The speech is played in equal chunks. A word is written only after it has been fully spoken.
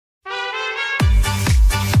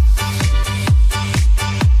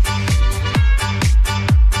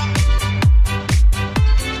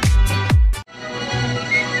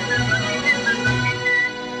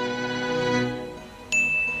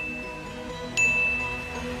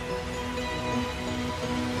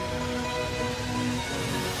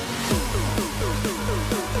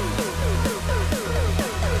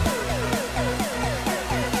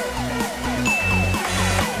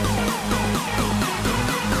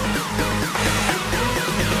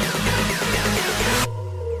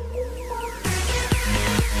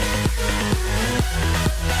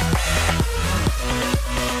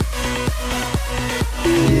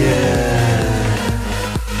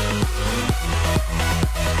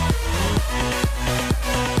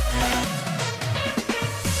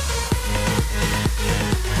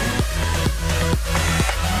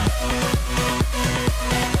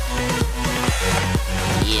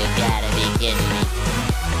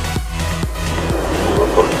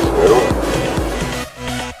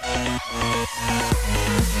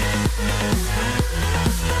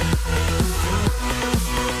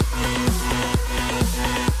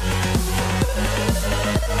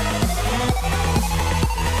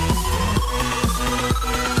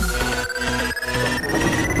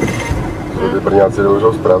Brňáci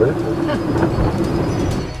jdou spravit?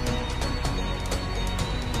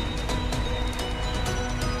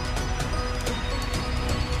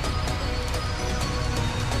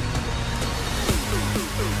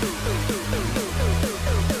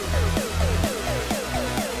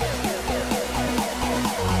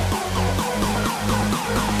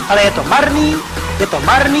 Ale je to marný, je to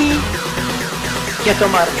marný, je to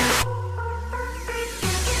marný.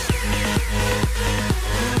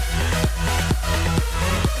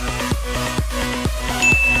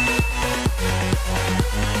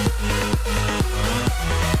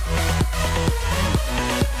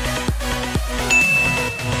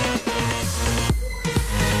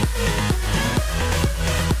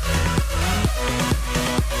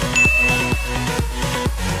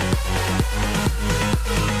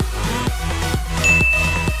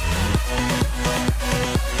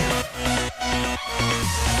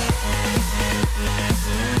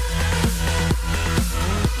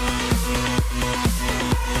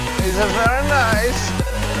 Very nice.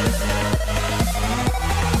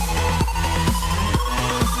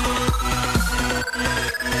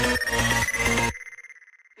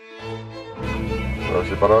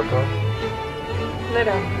 Další panáka?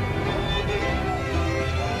 Nedám.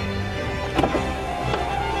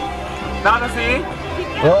 Dáte si?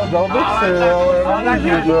 No, dal bych si,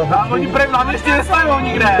 ale oni prý vám ještě nesledujou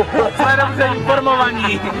nikde. Jsme dobře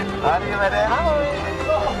informovaní. ahoj.